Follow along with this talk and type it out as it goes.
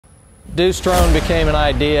Deuce Drone became an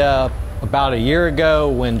idea about a year ago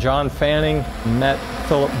when John Fanning met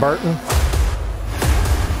Philip Burton,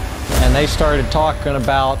 and they started talking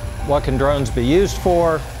about what can drones be used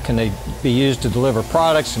for, can they be used to deliver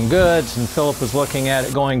products and goods, and Philip was looking at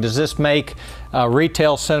it going, does this make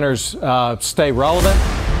retail centers stay relevant?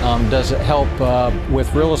 Does it help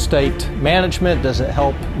with real estate management? Does it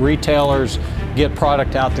help retailers get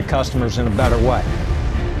product out to customers in a better way?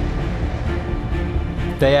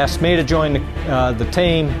 They asked me to join the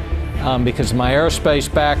team because of my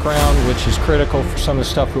aerospace background, which is critical for some of the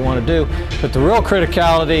stuff we want to do. But the real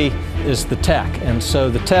criticality is the tech. And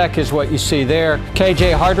so the tech is what you see there.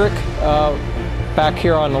 KJ Hardrict back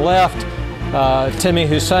here on the left, Timmy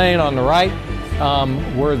Hussein on the right.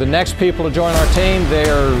 We're the next people to join our team.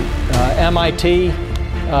 They're MIT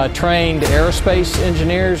trained aerospace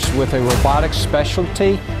engineers with a robotics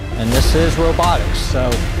specialty, and this is robotics.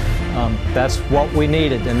 So that's what we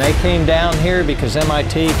needed. And they came down here because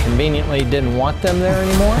MIT conveniently didn't want them there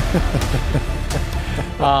anymore.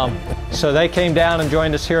 So they came down and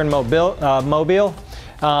joined us here in Mobile.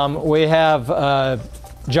 We have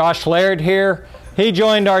Josh Laird here. He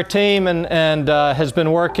joined our team and has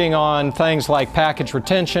been working on things like package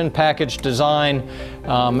retention, package design,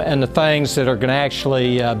 and the things that are going to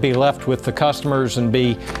actually be left with the customers and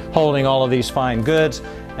be holding all of these fine goods.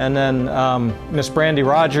 And then Miss Brandy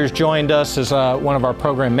Rogers joined us as one of our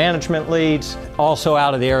program management leads, also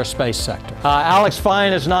out of the aerospace sector. Alex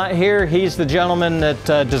Fine is not here. He's the gentleman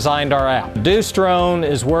that designed our app. Deuce Drone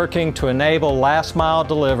is working to enable last mile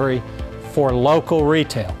delivery for local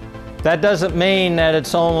retail. That doesn't mean that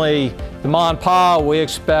it's only the ma and pa. We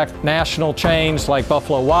expect national chains like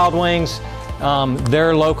Buffalo Wild Wings,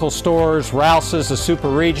 their local stores, Rouse's, a super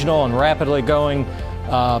regional and rapidly going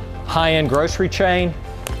high-end grocery chain,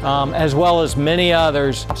 as well as many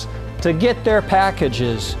others, to get their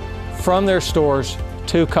packages from their stores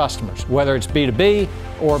to customers, whether it's B2B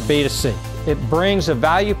or B2C. It brings a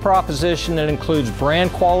value proposition that includes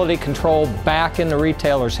brand quality control back in the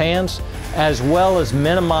retailer's hands, as well as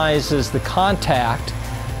minimizes the contact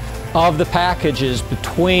of the packages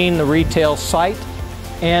between the retail site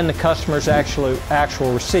and the customer's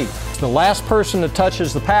actual receipt. The last person that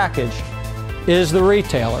touches the package is the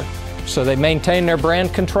retailer, so they maintain their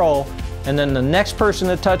brand control, and then the next person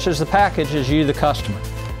that touches the package is you, the customer.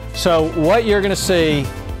 So what you're going to see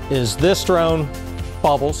is this drone,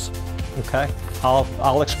 Bubbles. Okay,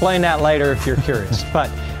 I'll explain that later if you're curious. But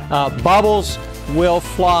Bubbles will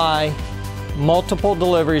fly multiple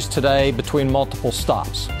deliveries today between multiple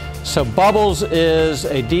stops. So Bubbles is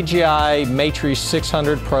a DJI Matrix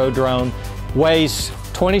 600 Pro drone, weighs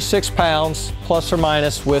 26 pounds plus or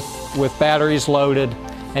minus with batteries loaded,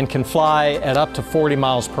 and can fly at up to 40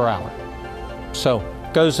 miles per hour. So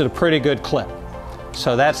goes at a pretty good clip.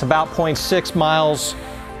 So that's about 0.6 miles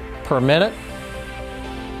per minute.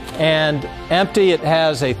 And empty, it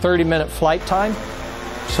has a 30-minute flight time,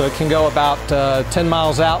 so it can go about 10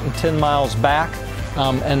 miles out and 10 miles back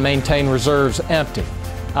and maintain reserves empty.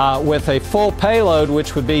 With a full payload,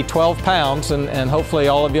 which would be 12 pounds, and hopefully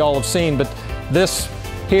all of y'all have seen, but this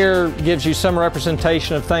here gives you some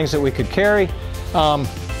representation of things that we could carry.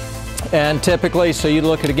 And typically, so you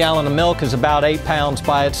look at a gallon of milk is about 8 pounds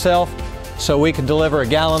by itself, so we could deliver a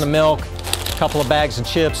gallon of milk, a couple of bags of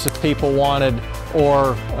chips if people wanted,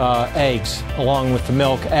 or eggs along with the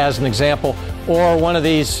milk as an example, or one of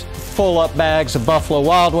these full-up bags of Buffalo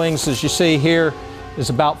Wild Wings, as you see here, is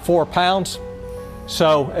about 4 pounds.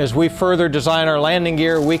 So as we further design our landing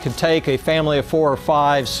gear, we could take a family of 4 or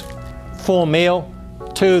 5's full meal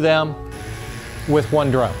to them with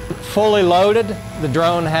one drone. Fully loaded, the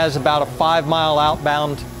drone has about a 5-mile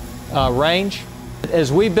outbound range.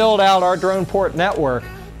 As we build out our drone port network,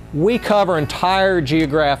 we cover entire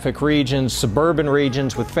geographic regions, suburban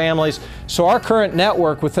regions with families. So our current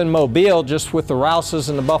network within Mobile, just with the Rouse's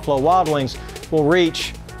and the Buffalo Wild Wings, will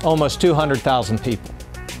reach almost 200,000 people.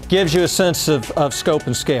 Gives you a sense of scope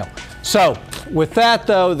and scale. So with that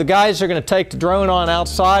though, the guys are going to take the drone on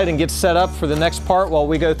outside and get set up for the next part while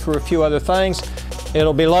we go through a few other things.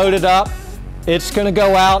 It'll be loaded up. It's going to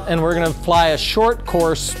go out and we're going to fly a short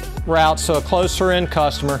course route, so a closer in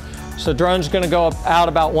customer. So the drone's going to go out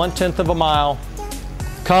about 1/10 of a mile,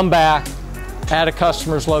 come back at a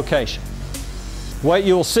customer's location. What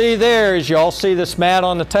you'll see there is you'll see this mat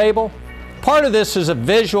on the table. Part of this is a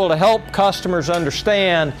visual to help customers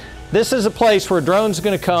understand this is a place where a drone's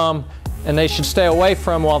going to come and they should stay away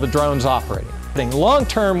from while the drone's operating. Long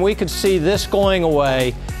term, we could see this going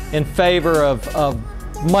away in favor of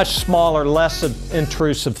much smaller, less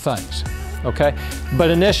intrusive things. Okay? But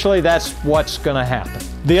initially, that's what's going to happen.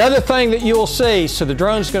 The other thing that you will see, so the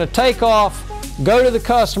drone's going to take off, go to the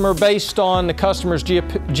customer based on the customer's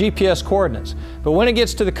GPS coordinates. But when it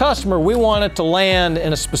gets to the customer, we want it to land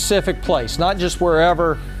in a specific place, not just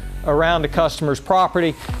wherever around the customer's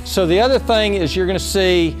property. So the other thing is you're going to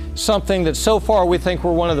see something that so far we think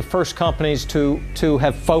we're one of the first companies to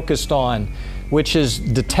have focused on, which is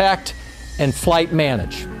detect and flight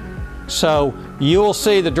manage. So you will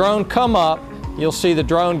see the drone come up, you'll see the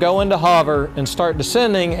drone go into hover and start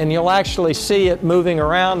descending, and you'll actually see it moving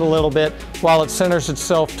around a little bit while it centers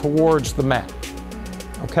itself towards the map.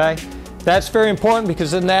 Okay? That's very important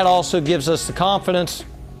because then that also gives us the confidence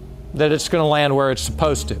that it's going to land where it's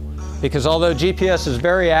supposed to. Because although GPS is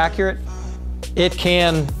very accurate, it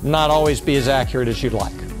can not always be as accurate as you'd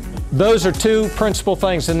like. Those are two principal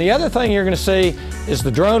things. And the other thing you're going to see is the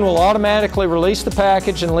drone will automatically release the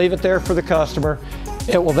package and leave it there for the customer.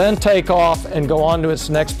 It will then take off and go on to its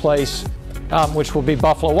next place, which will be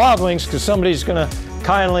Buffalo Wild Wings, because somebody's going to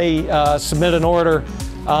kindly submit an order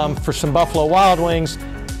for some Buffalo Wild Wings.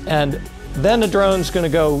 And then the drone's going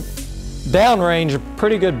to go downrange a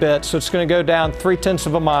pretty good bit, so it's going to go down 3/10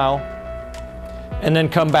 of a mile and then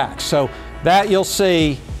come back. So that you'll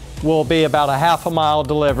see will be about a half a mile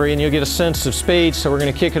delivery, and you'll get a sense of speed. So we're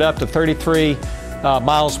going to kick it up to 33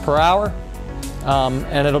 miles per hour,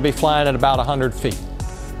 and it'll be flying at about 100 feet.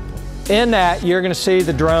 In that, you're going to see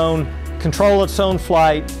the drone control its own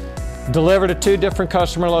flight, deliver to 2 different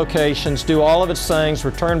customer locations, do all of its things,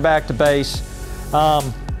 return back to base,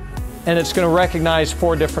 and it's going to recognize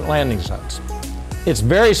 4 different landing zones. It's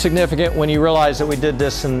very significant when you realize that we did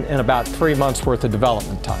this in about 3 months worth of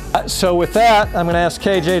development time. So with that, I'm going to ask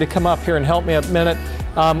KJ to come up here and help me a minute.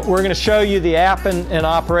 We're going to show you the app in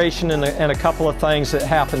operation and a couple of things that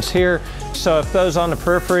happens here. So if those on the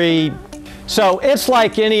periphery, so it's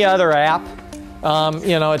like any other app.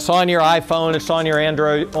 You know, it's on your iPhone, it's on your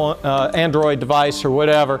Android device or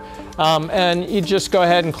whatever, and you just go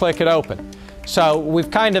ahead and click it open. So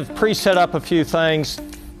we've kind of pre-set up a few things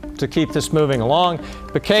to keep this moving along,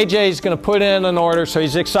 but KJ's going to put in an order, so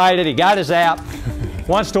he's excited, he got his app,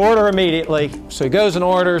 wants to order immediately, so he goes and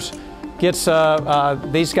orders, gets,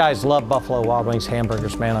 these guys love Buffalo Wild Wings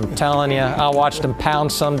hamburgers, man, I'm telling you, I watched them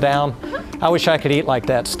pound some down. I wish I could eat like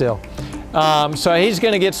that still. So he's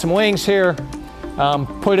going to get some wings here,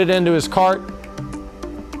 put it into his cart,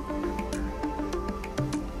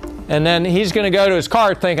 and then he's going to go to his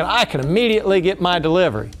cart thinking, I can immediately get my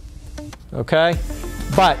delivery, okay?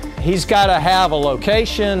 But he's got to have a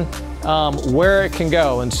location where it can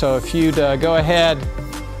go. And so if you'd go ahead,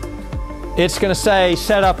 it's going to say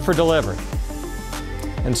set up for delivery.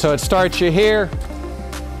 And so it starts you here,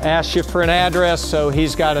 asks you for an address. So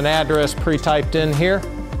he's got an address pre-typed in here.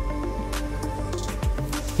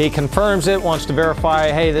 He confirms it, wants to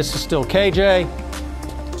verify, hey, this is still KJ.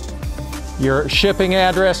 Your shipping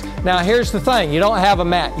address. Now here's the thing, you don't have a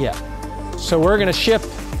mat yet. So we're going to ship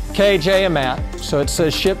KJ a mat. So it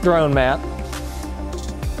says ship drone mat.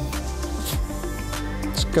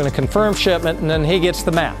 It's going to confirm shipment, and then he gets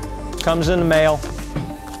the mat. Comes in the mail.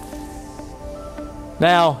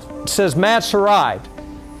 Now it says mats arrived.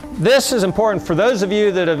 This is important for those of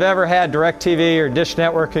you that have ever had DirecTV or Dish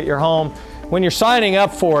Network at your home. When you're signing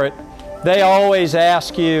up for it, they always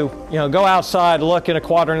ask you, go outside, look in a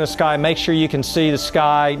quadrant of the sky, make sure you can see the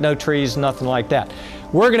sky, no trees, nothing like that.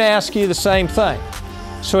 We're going to ask you the same thing.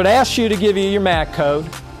 So it asks you to give you your MAC code,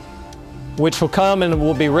 which will come and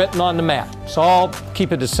will be written on the map. So I'll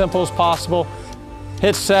keep it as simple as possible.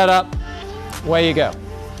 Hit setup, away you go.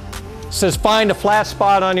 It says find a flat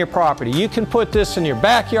spot on your property. You can put this in your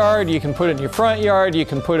backyard, you can put it in your front yard, you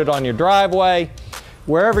can put it on your driveway,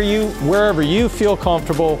 wherever you feel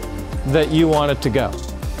comfortable that you want it to go.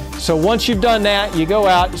 So once you've done that, you go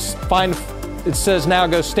out, find, it says now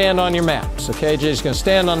go stand on your map. So KJ's going to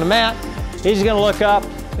stand on the map. He's going to look up,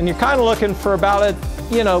 and you're kind of looking for about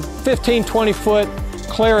a 15, 20 foot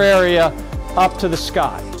clear area up to the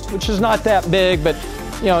sky, which is not that big, but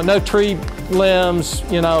no tree limbs,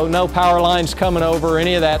 no power lines coming over,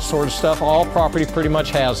 any of that sort of stuff. All property pretty much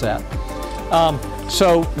has that.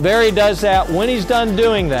 So there he does that. When he's done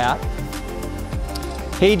doing that,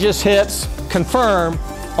 he just hits confirm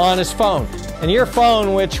on his phone. And your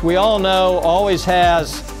phone, which we all know always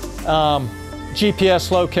has GPS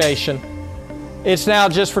location, it's now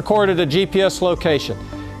just recorded a GPS location.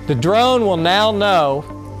 The drone will now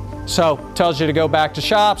know, so it tells you to go back to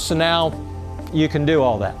shop, so now you can do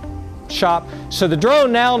all that. Shop. So the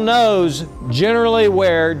drone now knows generally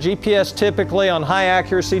where GPS typically on high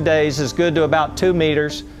accuracy days is good to about 2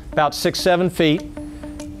 meters, about 6-7 feet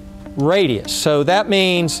radius. So that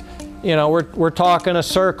means, we're talking a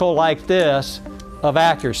circle like this of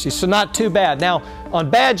accuracy, so not too bad. Now, on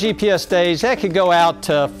bad GPS days, that could go out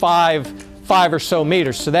to five or so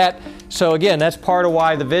meters. So again, that's part of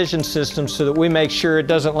why the vision system, so that we make sure it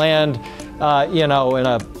doesn't land, you know,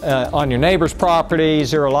 on your neighbor's property,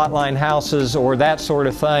 zero lot line houses, or that sort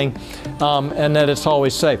of thing, and that it's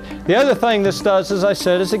always safe. The other thing this does, as I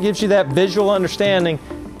said, is it gives you that visual understanding.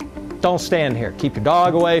 Don't stand here. Keep your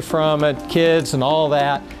dog away from it, kids and all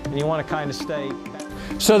that, and you want to kind of stay.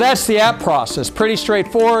 So that's the app process, pretty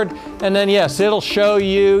straightforward. And then yes, it'll show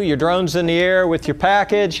you your drone's in the air with your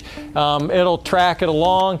package. It'll track it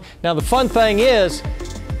along. Now the fun thing is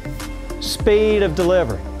speed of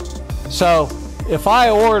delivery. So if I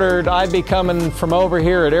ordered, I'd be coming from over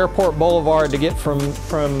here at Airport Boulevard to get from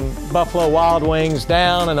Buffalo Wild Wings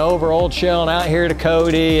down and over Old Shell and out here to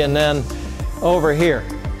Cody and then over here.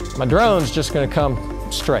 My drone's just going to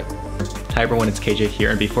come straight. Hi everyone, it's KJ here,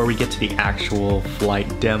 and before we get to the actual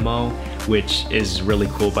flight demo, which is really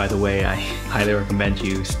cool by the way, I highly recommend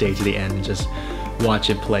you stay to the end and just watch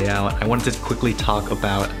it play out. I wanted to quickly talk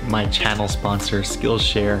about my channel sponsor,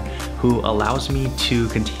 Skillshare, who allows me to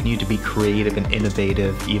continue to be creative and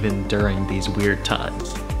innovative even during these weird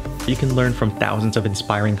times. You can learn from thousands of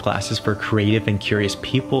inspiring classes for creative and curious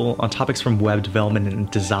people on topics from web development and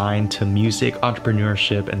design to music,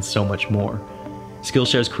 entrepreneurship, and so much more.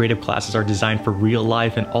 Skillshare's creative classes are designed for real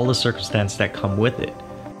life and all the circumstances that come with it.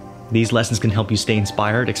 These lessons can help you stay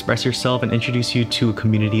inspired, express yourself, and introduce you to a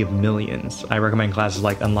community of millions. I recommend classes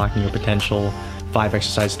like Unlocking Your Potential, 5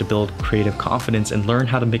 Exercises to Build Creative Confidence, and Learn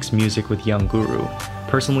How to Mix Music with Young Guru.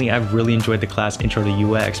 Personally, I've really enjoyed the class Intro to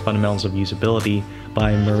UX, Fundamentals of Usability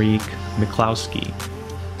by Marieke Miklowski.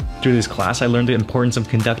 Through this class, I learned the importance of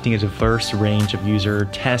conducting a diverse range of user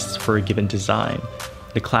tests for a given design.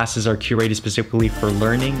 The classes are curated specifically for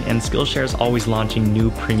learning, and Skillshare is always launching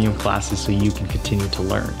new premium classes so you can continue to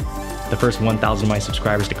learn. The first 1,000 of my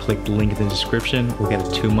subscribers to click the link in the description will get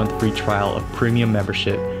a 2-month free trial of premium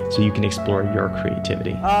membership so you can explore your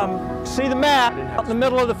creativity. See the mat out in the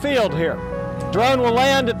middle of the field here. Drone will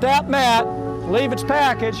land at that mat, leave its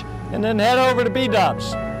package, and then head over to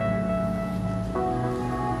B-dubs.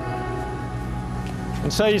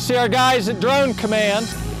 And so you see our guys at Drone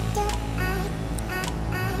Command.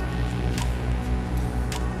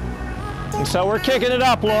 And so we're kicking it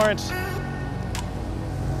up, Lawrence.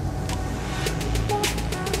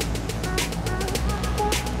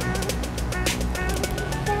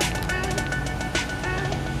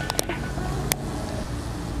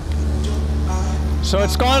 So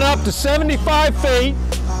it's gone up to 75 feet.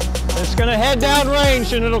 It's going to head down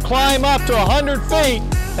range and it'll climb up to 100 feet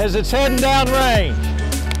as it's heading down range.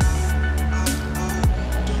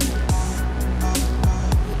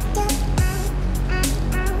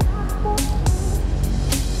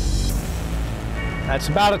 That's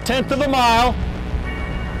about 1/10 of a mile.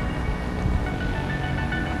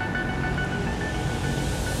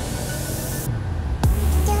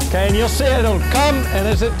 Okay, and you'll see it'll come, and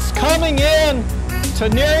as it's coming in to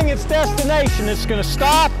nearing its destination, it's going to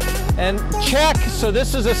stop and check. So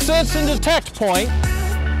this is a sense and detect point,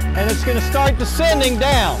 and it's going to start descending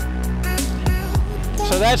down.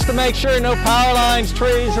 So that's to make sure no power lines,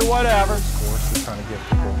 trees, or whatever.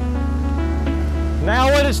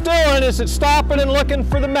 Now what it's doing is it's stopping and looking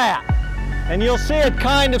for the map. And you'll see it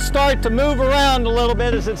kind of start to move around a little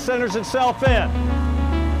bit as it centers itself in.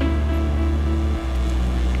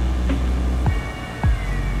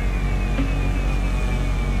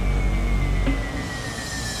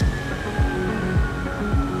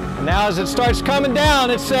 And now as it starts coming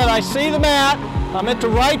down, it said, I see the map, I'm at the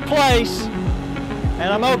right place,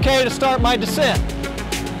 and I'm okay to start my descent.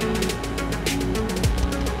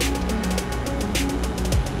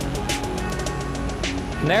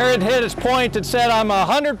 And there it hit its point that said, I'm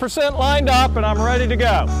 100% lined up and I'm ready to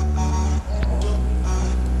go.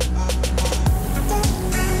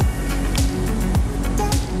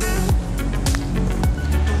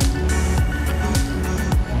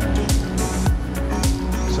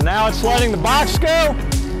 So now it's letting the box go.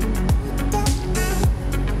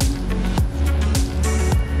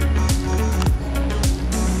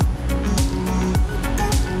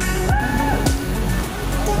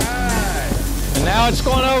 Now it's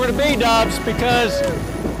going over to B-dubs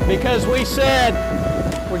because we said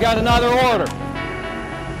we got another order.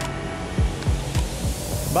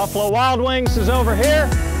 Buffalo Wild Wings is over here.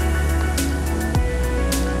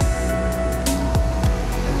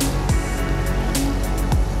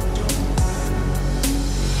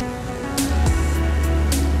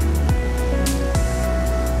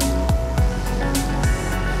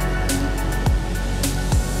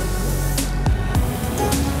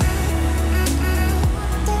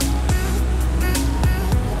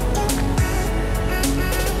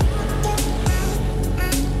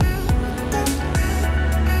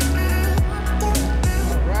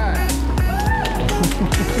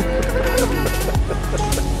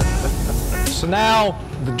 now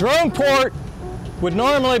the drone port would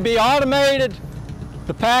normally be automated.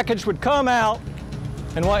 The package would come out,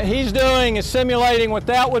 and what he's doing is simulating what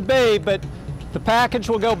that would be, but the package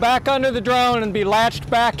will go back under the drone and be latched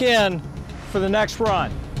back in for the next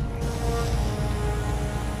run.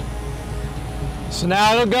 So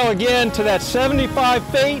now it'll go again to that 75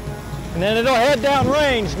 feet, and then it'll head down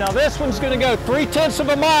range. Now this one's going to go 3/10 of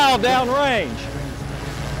a mile down range.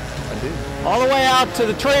 All the way out to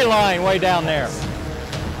the tree line way down there.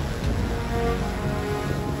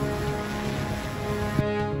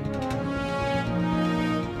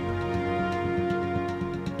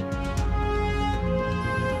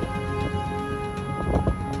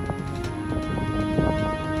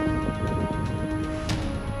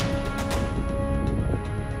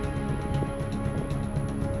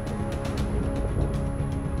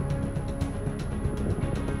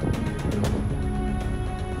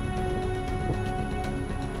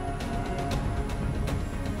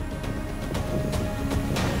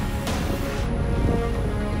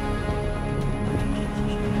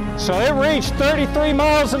 So it reached 33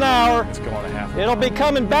 miles an hour. It's going to happen. It'll be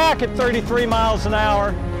coming back at 33 miles an hour.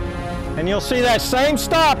 And you'll see that same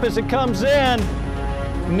stop as it comes in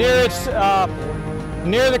near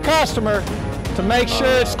the customer to make sure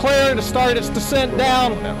it's clear to start its descent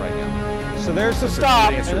down. Right now. So there's the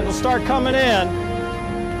stop, and it'll start coming in.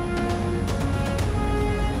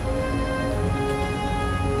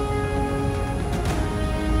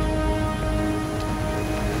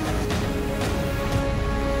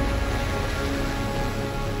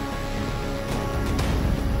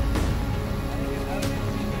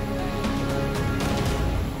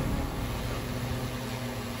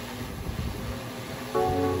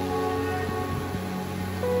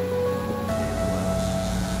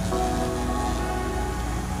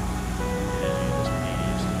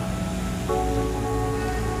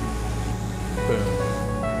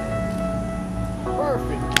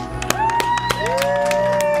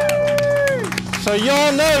 So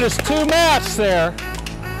you'll notice two mats there.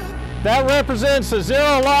 That represents a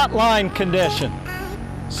zero lot line condition.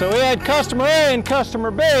 So we had customer A and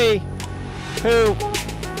customer B who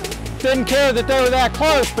didn't care that they were that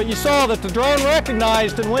close, but you saw that the drone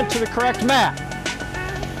recognized and went to the correct mat.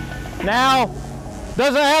 Now,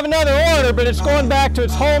 doesn't have another order, but it's going back to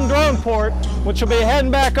its home drone port, which will be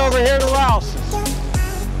heading back over here to Rouse's.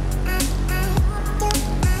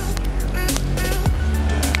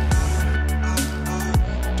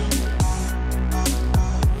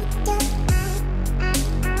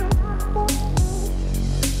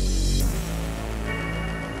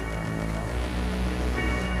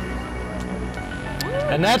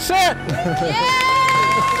 And that's it.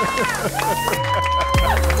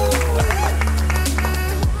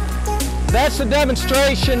 That's the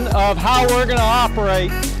demonstration of how we're going to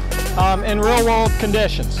operate in real world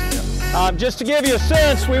conditions. Just to give you a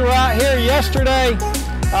sense, we were out here yesterday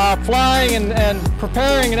flying and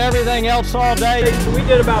preparing and everything else all day. So we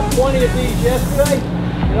did about 20 of these yesterday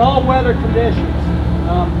in all weather conditions.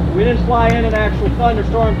 We didn't fly in an actual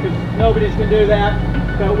thunderstorm because nobody's going to do that.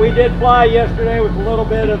 But we did fly yesterday with a little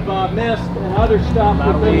bit of mist and other stuff. A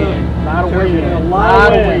lot of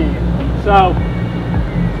wind. So,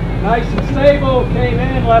 nice and stable, came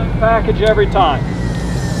in, left the package every time.